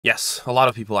Yes, a lot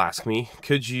of people ask me,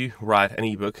 could you write an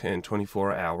ebook in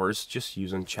 24 hours just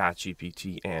using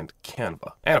ChatGPT and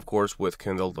Canva? And of course, with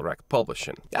Kindle Direct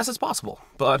Publishing. Yes, it's possible,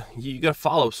 but you gotta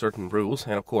follow certain rules,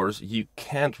 and of course, you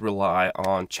can't rely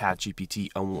on ChatGPT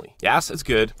only. Yes, it's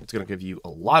good, it's gonna give you a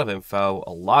lot of info,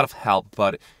 a lot of help,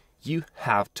 but you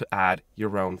have to add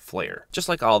your own flair, just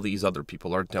like all these other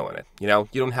people are doing it. You know,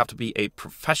 you don't have to be a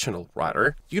professional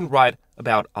writer. You can write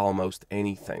about almost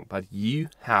anything, but you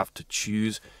have to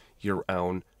choose your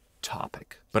own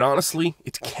topic. But honestly,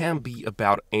 it can be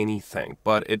about anything,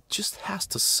 but it just has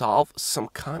to solve some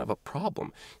kind of a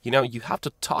problem. You know, you have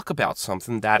to talk about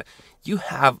something that you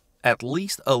have at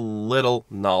least a little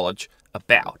knowledge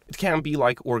about. It can be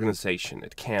like organization,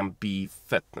 it can be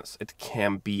fitness, it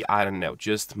can be, I don't know,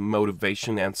 just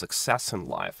motivation and success in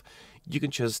life. You can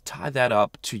just tie that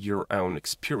up to your own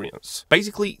experience.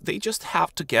 Basically, they just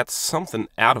have to get something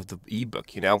out of the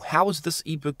ebook, you know? How is this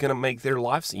ebook gonna make their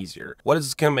lives easier? What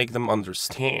is it gonna make them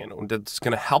understand? Or that's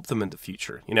gonna help them in the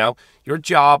future, you know? Your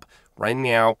job right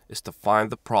now is to find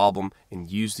the problem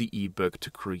and use the ebook to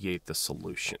create the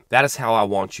solution. That is how I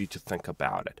want you to think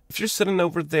about it. If you're sitting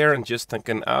over there and just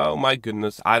thinking, oh my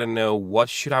goodness, I don't know, what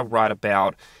should I write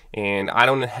about? And I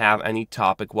don't have any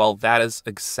topic. Well, that is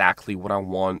exactly what I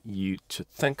want you to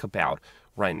think about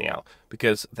right now,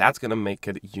 because that's going to make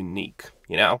it unique.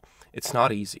 You know, it's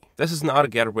not easy. This is not a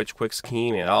get rich quick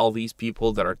scheme, and all these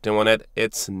people that are doing it,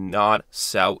 it's not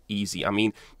so easy. I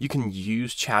mean, you can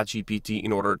use ChatGPT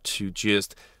in order to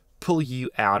just pull you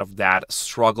out of that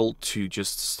struggle to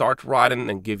just start writing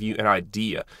and give you an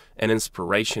idea, an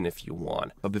inspiration if you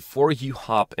want. But before you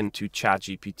hop into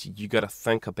ChatGPT, you got to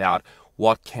think about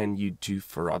what can you do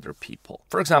for other people.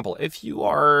 For example, if you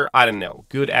are, I don't know,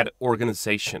 good at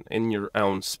organization in your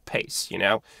own space, you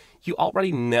know, you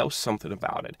already know something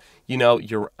about it. You know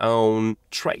your own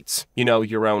traits, you know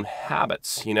your own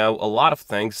habits, you know a lot of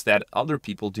things that other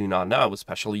people do not know,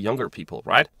 especially younger people,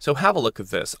 right? So have a look at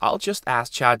this. I'll just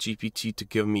ask ChatGPT to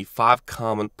give me 5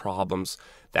 common problems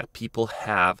that people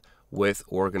have with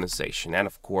organization. And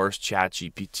of course,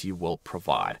 ChatGPT will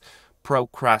provide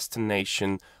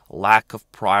procrastination, lack of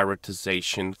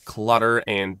prioritization, clutter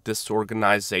and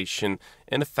disorganization,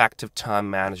 ineffective time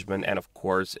management, and of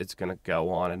course, it's going to go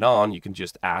on and on. You can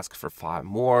just ask for 5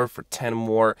 more, for 10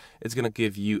 more. It's going to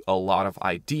give you a lot of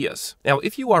ideas. Now,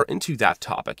 if you are into that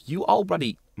topic, you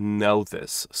already know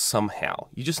this somehow.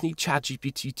 You just need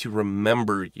ChatGPT to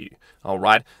remember you, all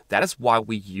right? That is why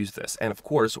we use this. And of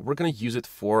course, we're going to use it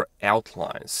for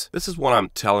outlines. This is what I'm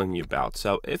telling you about.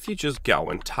 So if you just go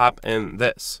and type in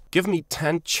this, give me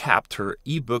 10 chapter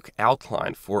ebook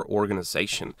outline for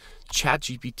organization,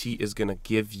 ChatGPT is going to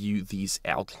give you these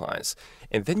outlines.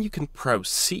 And then you can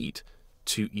proceed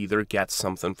to either get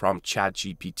something from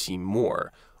ChatGPT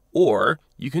more, or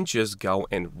you can just go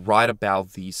and write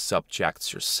about these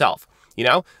subjects yourself. You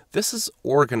know, this is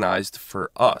organized for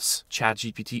us.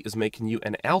 ChatGPT is making you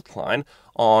an outline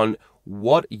on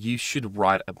what you should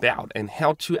write about and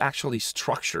how to actually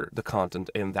structure the content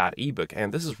in that ebook.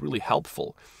 And this is really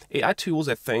helpful. AI tools,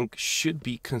 I think, should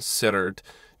be considered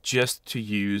just to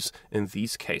use in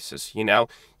these cases. You know,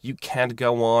 you can't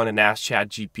go on and ask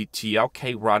ChatGPT,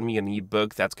 okay, write me an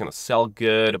ebook that's going to sell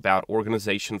good about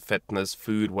organization, fitness,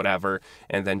 food, whatever,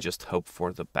 and then just hope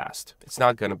for the best. It's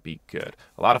not going to be good.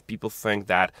 A lot of people think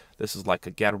that this is like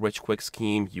a get-rich-quick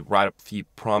scheme. You write a few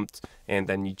prompts and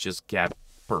then you just get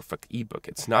perfect ebook.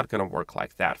 It's not going to work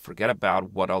like that. Forget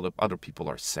about what other people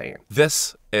are saying.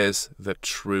 This is the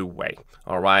true way,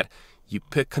 all right? You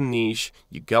pick a niche,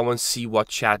 you go and see what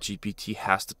ChatGPT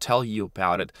has to tell you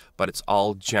about it, but it's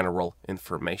all general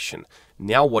information.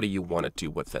 Now what do you want to do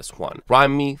with this one? Write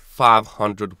me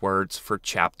 500 words for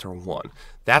chapter 1.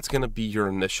 That's going to be your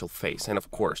initial phase. And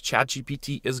of course,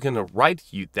 ChatGPT is going to write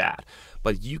you that,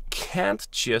 but you can't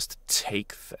just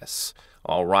take this.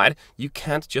 All right, you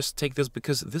can't just take this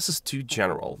because this is too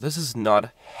general. This is not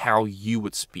how you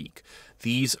would speak.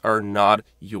 These are not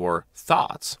your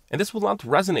thoughts. And this will not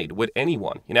resonate with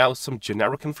anyone. You know, some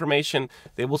generic information,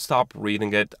 they will stop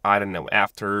reading it, I don't know,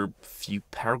 after a few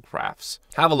paragraphs.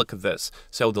 Have a look at this.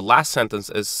 So the last sentence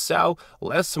is, so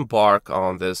let's embark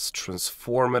on this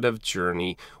transformative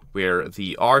journey where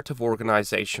the art of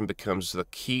organization becomes the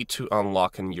key to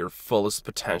unlocking your fullest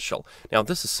potential. Now,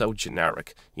 this is so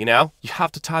generic, you know? You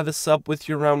have to tie this up with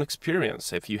your own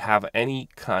experience. If you have any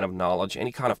kind of knowledge,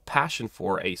 any kind of passion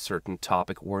for a certain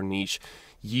topic or niche,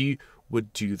 you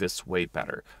would do this way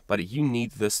better. But you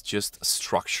need this just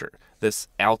structure, this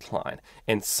outline,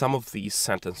 and some of these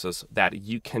sentences that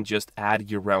you can just add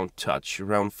your own touch,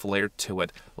 your own flair to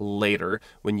it later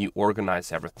when you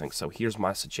organize everything. So here's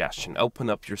my suggestion. Open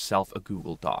up yourself a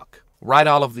Google Doc. Write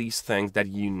all of these things that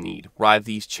you need. Write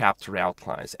these chapter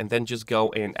outlines, and then just go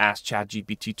and ask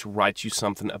ChatGPT to write you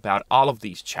something about all of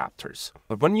these chapters.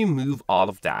 But when you move all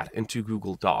of that into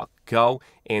Google Doc, go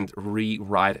and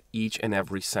rewrite each and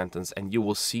every sentence, and you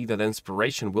will see that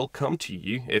inspiration will come to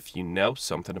you if you know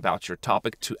something about your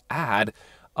topic to add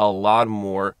a lot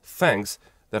more things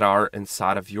that are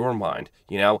inside of your mind,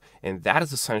 and that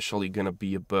is essentially going to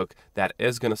be a book that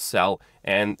is going to sell,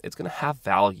 and it's going to have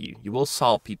value. You will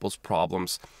solve people's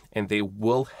problems, and they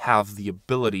will have the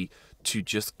ability to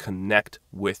just connect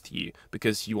with you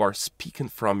because you are speaking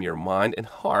from your mind and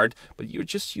heart, but you're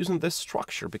just using this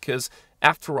structure because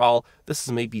after all, this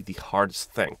is maybe the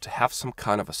hardest thing, to have some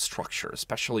kind of a structure,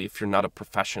 especially if you're not a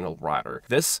professional writer.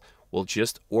 This will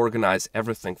just organize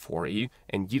everything for you,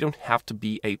 and you don't have to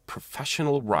be a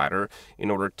professional writer in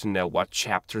order to know what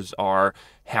chapters are,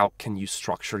 how can you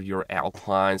structure your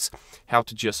outlines, how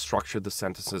to just structure the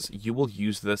sentences. You will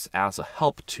use this as a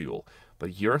help tool,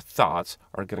 but your thoughts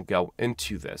are going to go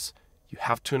into this. You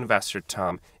have to invest your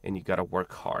time, and you got to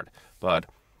work hard. But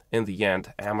in the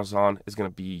end, Amazon is going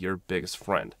to be your biggest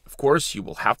friend. Of course, you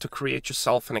will have to create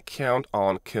yourself an account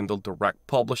on Kindle Direct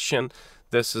Publishing.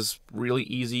 This is really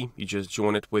easy. You just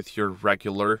join it with your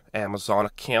regular Amazon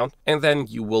account, and then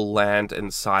you will land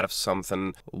inside of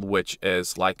something which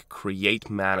is like Create,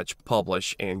 Manage,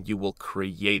 Publish, and you will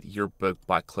create your book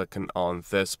by clicking on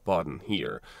this button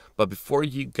here. But before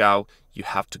you go, you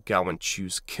have to go and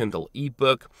choose Kindle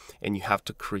ebook, and you have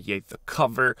to create the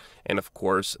cover, and of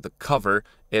course the cover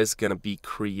is going to be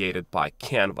created by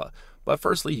Canva. But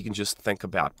firstly, you can just think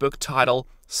about book title,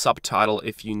 subtitle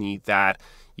if you need that.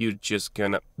 You're just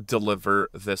gonna deliver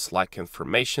this like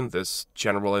information, this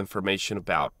general information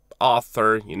about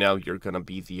author, you're gonna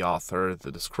be the author,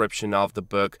 the description of the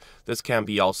book. This can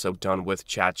be also done with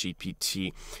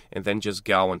ChatGPT, and then just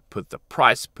go and put the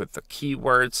price, put the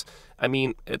keywords. I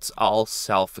mean, it's all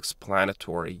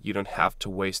self-explanatory. You don't have to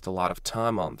waste a lot of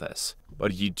time on this.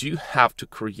 But you do have to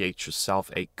create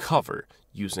yourself a cover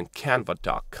using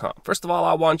canva.com. First of all,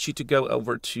 I want you to go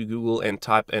over to Google and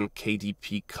type in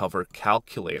KDP Cover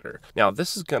Calculator. Now,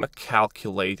 this is going to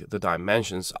calculate the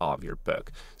dimensions of your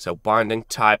book. So binding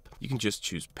type, you can just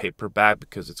choose paperback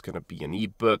because it's going to be an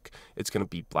ebook. It's going to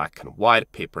be black and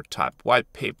white, paper type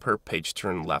white paper, page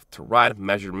turn left to right,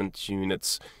 measurement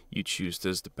units. You choose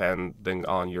this depending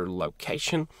on your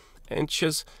location.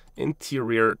 Inches,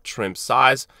 interior trim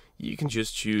size, you can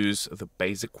just choose the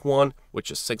basic one, which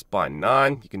is 6 by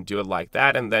 9. You can do it like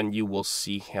that, and then you will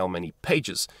see how many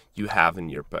pages you have in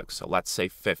your book. So let's say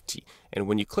 50. And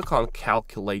when you click on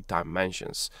calculate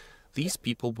dimensions, these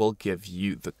people will give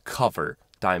you the cover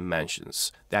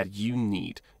dimensions that you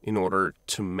need in order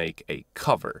to make a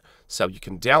cover. So you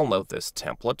can download this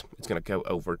template. It's going to go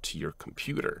over to your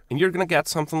computer, and you're going to get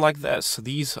something like this.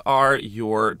 These are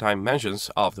your dimensions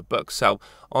of the book. So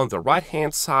on the right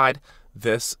hand side,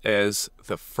 this is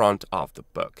the front of the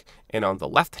book, and on the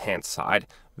left hand side,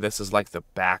 this is like the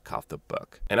back of the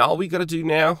book. And all we gotta do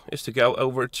now is to go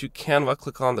over to Canva,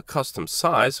 click on the custom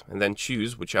size, and then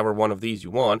choose whichever one of these you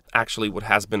want, actually what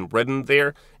has been written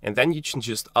there, and then you can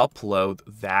just upload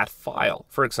that file.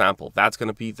 For example, that's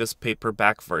gonna be this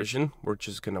paperback version. We're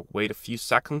just gonna wait a few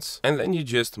seconds, and then you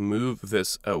just move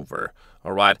this over.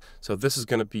 All right, so this is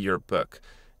gonna be your book.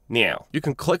 Now, you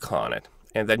can click on it,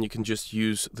 and then you can just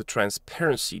use the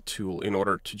transparency tool in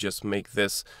order to just make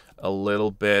this a little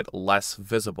bit less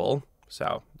visible.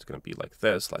 So it's going to be like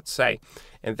this, let's say.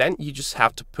 And then you just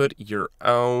have to put your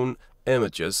own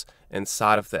images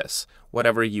inside of this,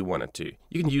 whatever you want to do.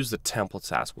 You can use the templates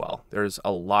as well. There's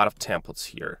a lot of templates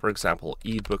here. For example,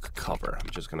 ebook cover. I'm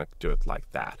just going to do it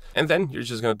like that. And then you're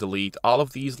just going to delete all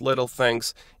of these little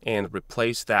things and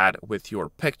replace that with your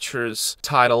pictures,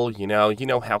 title, you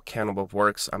know how Canva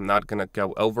works. I'm not going to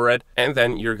go over it. And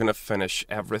then you're going to finish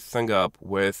everything up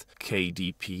with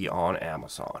KDP on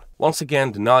Amazon. Once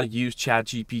again, do not use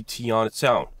ChatGPT on its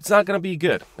own. It's not going to be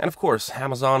good. And of course,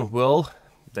 Amazon will.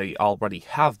 They already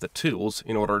have the tools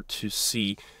in order to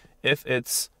see if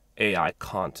it's AI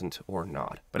content or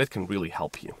not. But it can really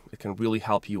help you. It can really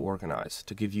help you organize,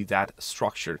 to give you that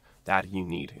structure that you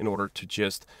need in order to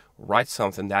just write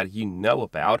something that you know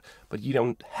about, but you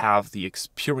don't have the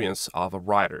experience of a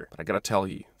writer. But I gotta tell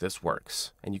you, this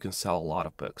works, and you can sell a lot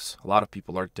of books. A lot of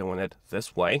people are doing it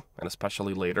this way, and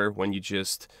especially later when you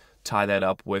just tie that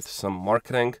up with some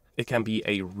marketing, it can be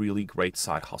a really great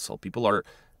side hustle. People are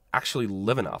actually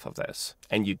living off of this,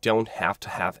 and you don't have to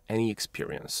have any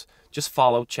experience. Just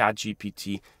follow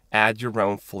ChatGPT, add your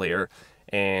own flair,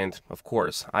 and of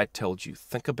course, I told you,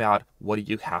 think about what do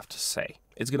you have to say.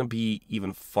 it's going to be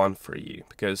even fun for you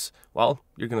because, well,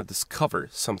 you're going to discover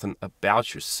something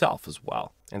about yourself as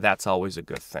well. And that's always a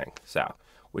good thing. So,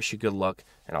 wish you good luck,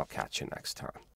 and I'll catch you next time.